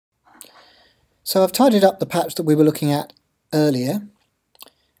So I've tidied up the patch that we were looking at earlier.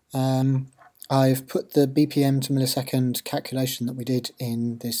 I've put the BPM to millisecond calculation that we did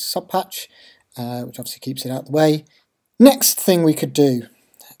in this sub-patch, which obviously keeps it out of the way. Next thing we could do,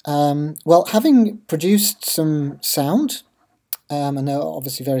 well, having produced some sound, and there are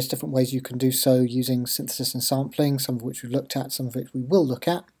obviously various different ways you can do so using synthesis and sampling, some of which we've looked at, some of which we will look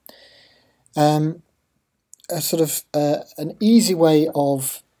at. An easy way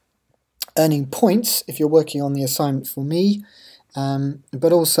of earning points if you're working on the assignment for me,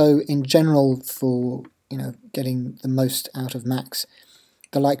 but also in general for getting the most out of Max.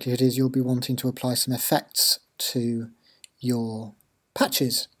 The likelihood is you'll be wanting to apply some effects to your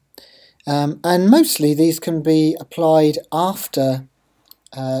patches, and mostly these can be applied after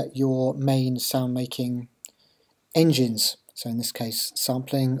your main sound making engines, so in this case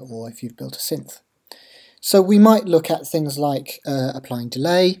sampling, or if you've built a synth. So we might look at things like applying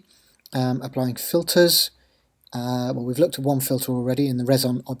delay, applying filters. Well, we've looked at one filter already in the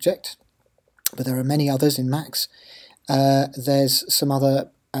Reson object, but there are many others in Max. There's some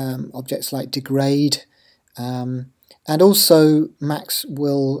other objects like degrade, and also Max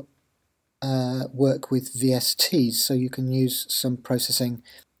will work with VSTs, so you can use some processing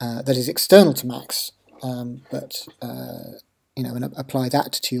that is external to Max, and apply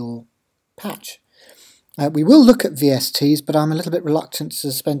that to your patch. We will look at VSTs, but I'm a little bit reluctant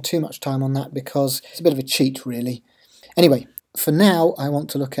to spend too much time on that because it's a bit of a cheat, really. Anyway, for now I want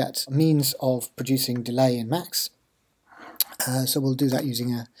to look at means of producing delay in Max, so we'll do that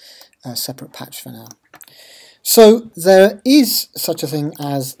using a separate patch for now. So there is such a thing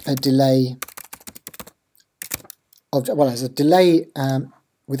as a delay object, well, as a delay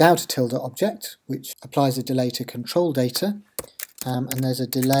without a tilde object, which applies a delay to control data. And there's a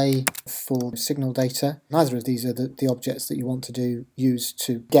delay for signal data. Neither of these are the objects that you want to use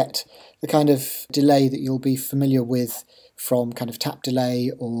to get the kind of delay that you'll be familiar with from kind of tap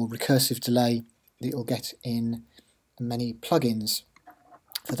delay or recursive delay that you'll get in many plugins.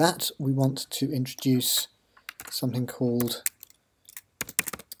 For that, we want to introduce something called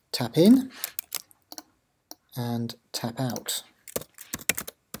tapin and tapout.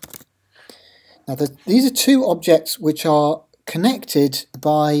 Now, these are two objects which are connected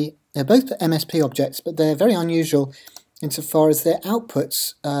by, they're both MSP objects, but they're very unusual insofar as their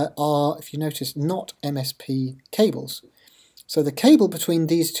outputs are, if you notice, not MSP cables. So the cable between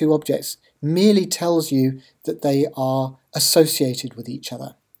these two objects merely tells you that they are associated with each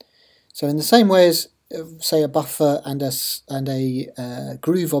other. So in the same way as, say, a buffer and a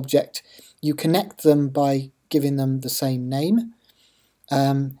groove object, you connect them by giving them the same name.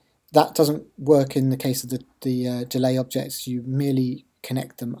 That doesn't work in the case of the delay objects. You merely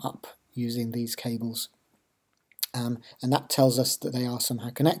connect them up using these cables. And that tells us that they are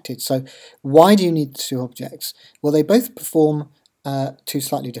somehow connected. So why do you need two objects? Well, they both perform two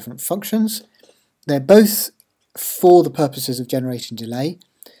slightly different functions. They're both for the purposes of generating delay,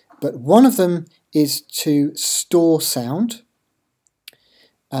 but one of them is to store sound,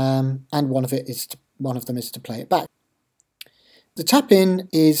 and one of them is to play it back. The tap-in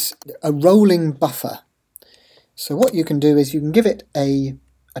is a rolling buffer. So what you can do is you can give it a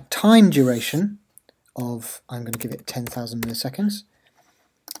time duration of, I'm going to give it 10,000 milliseconds,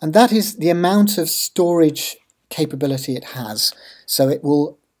 and that is the amount of storage capability it has. So it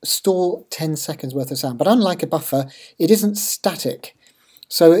will store 10 seconds worth of sound, but unlike a buffer, it isn't static.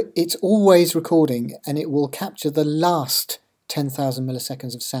 So it's always recording, and it will capture the last 10,000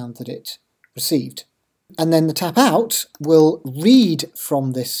 milliseconds of sound that it received. And then the tap out will read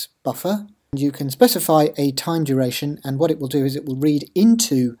from this buffer. You can specify a time duration, and what it will do is it will read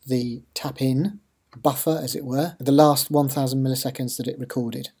into the tap in buffer, as it were, the last 1000 milliseconds that it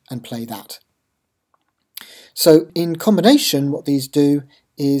recorded, and play that. So in combination, what these do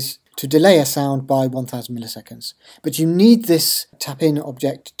is to delay a sound by 1000 milliseconds. But you need this tap in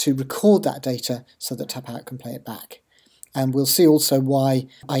object to record that data so that tap out can play it back. And we'll see also why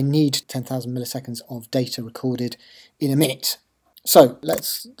I need 10,000 milliseconds of data recorded in a minute. So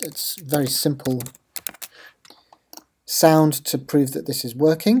it's very simple sound to prove that this is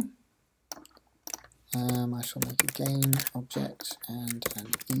working. I shall make a gain object and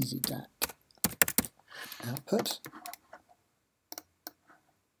an easy DAT output.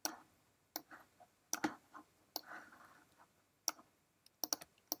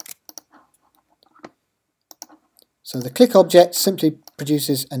 So the click object simply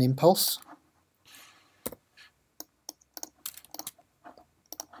produces an impulse.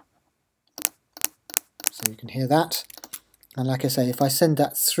 So you can hear that. And like I say, if I send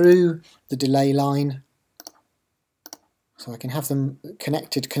that through the delay line, So I can have them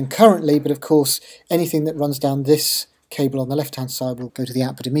connected concurrently, but of course anything that runs down this cable on the left hand side will go to the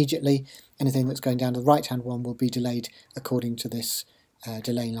output immediately. Anything that's going down to the right hand one will be delayed according to this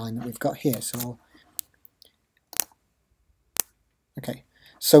delay line that we've got here. Okay,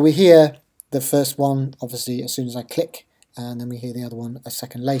 so we hear the first one obviously as soon as I click, and then we hear the other one a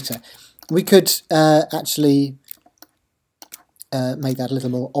second later. We could actually make that a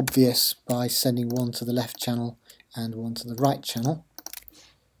little more obvious by sending one to the left channel and one to the right channel.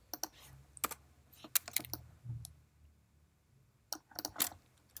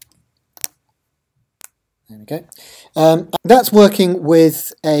 There we go. That's working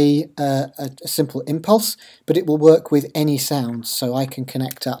with a simple impulse, but it will work with any sound. So I can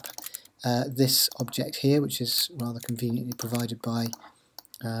connect up this object here, which is rather conveniently provided by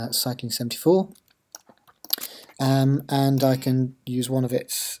Cycling 74. And I can use one of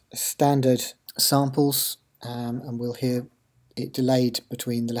its standard samples, and we'll hear it delayed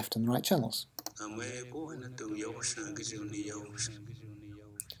between the left and the right channels.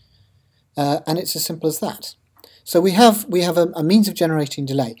 And it's as simple as that. So we have a means of generating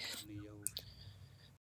delay.